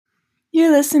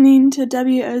You're listening to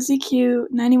WOZQ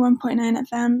 91.9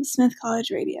 FM, Smith College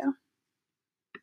Radio.